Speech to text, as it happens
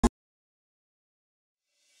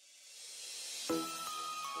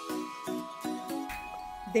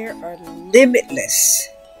There are limitless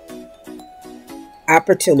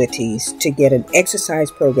opportunities to get an exercise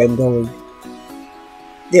program going.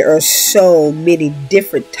 There are so many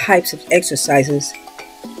different types of exercises.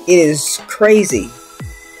 It is crazy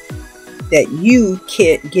that you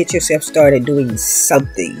can't get yourself started doing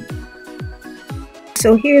something.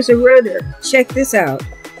 So here's a runner. Check this out.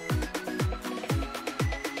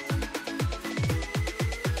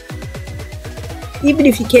 Even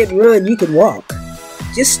if you can't run, you can walk.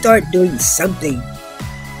 Just start doing something.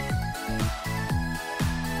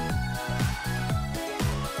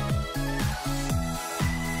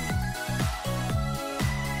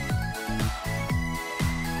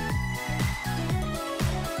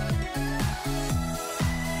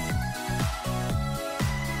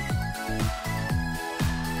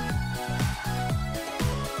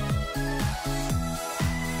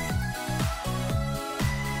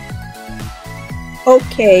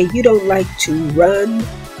 Okay, you don't like to run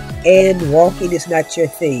and walking is not your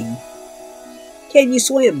thing. Can you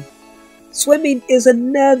swim? Swimming is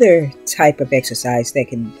another type of exercise that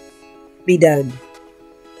can be done.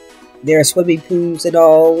 There are swimming pools in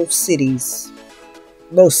all cities,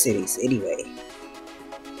 most cities anyway.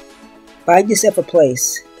 Find yourself a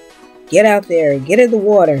place. Get out there, get in the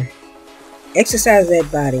water. Exercise that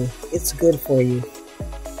body. It's good for you.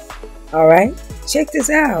 Alright, check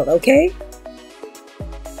this out, okay?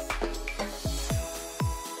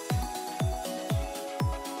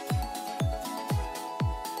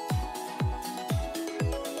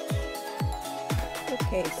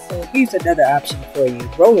 Okay, so here's another option for you.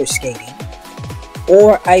 Roller skating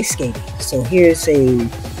or ice skating. So here's a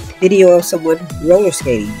video of someone roller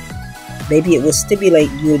skating. Maybe it will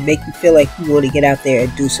stimulate you and make you feel like you want to get out there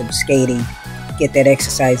and do some skating. Get that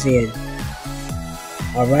exercise in.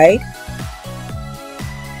 Alright?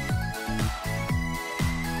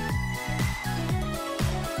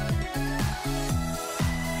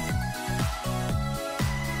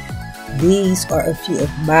 These are a few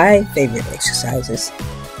of my favorite exercises.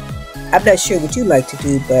 I'm not sure what you like to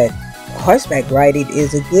do, but horseback riding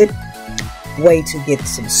is a good way to get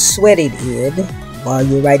some sweating in while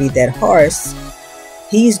you're riding that horse.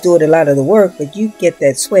 He's doing a lot of the work, but you get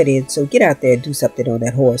that sweat in, so get out there and do something on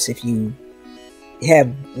that horse if you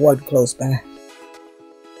have one close by.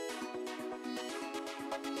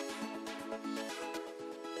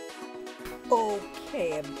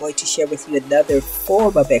 Okay, I'm going to share with you another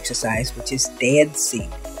form of exercise, which is dancing.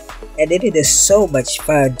 And it is so much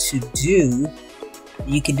fun to do.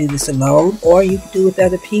 You can do this alone or you can do it with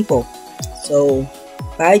other people. So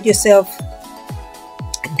find yourself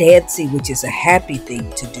dancing, which is a happy thing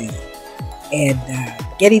to do. And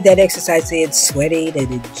getting that exercise in, sweating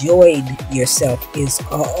and enjoying yourself is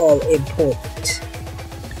all important.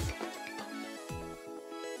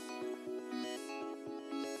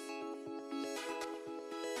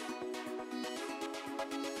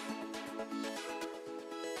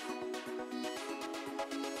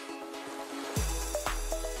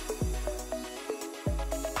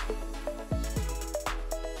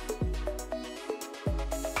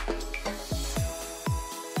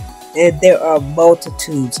 And there are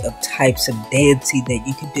multitudes of types of dancing that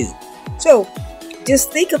you can do. So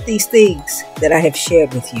just think of these things that I have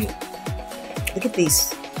shared with you. Look at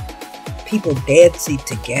these people dancing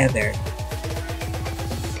together.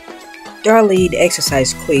 Darlene,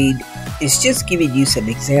 Exercise Queen, is just giving you some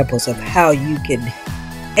examples of how you can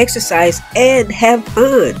exercise and have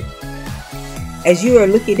fun. As you are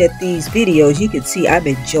looking at these videos, you can see I'm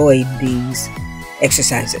enjoying these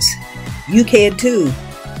exercises. You can too.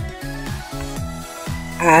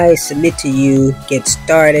 I submit to you, get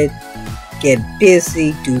started, get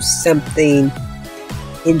busy, do something,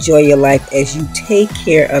 enjoy your life as you take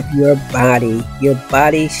care of your body. Your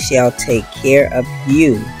body shall take care of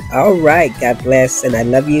you. All right, God bless, and I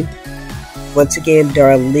love you. Once again,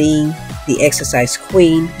 Darlene, the Exercise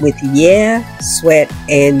Queen with Yeah, Sweat,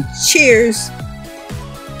 and Cheers.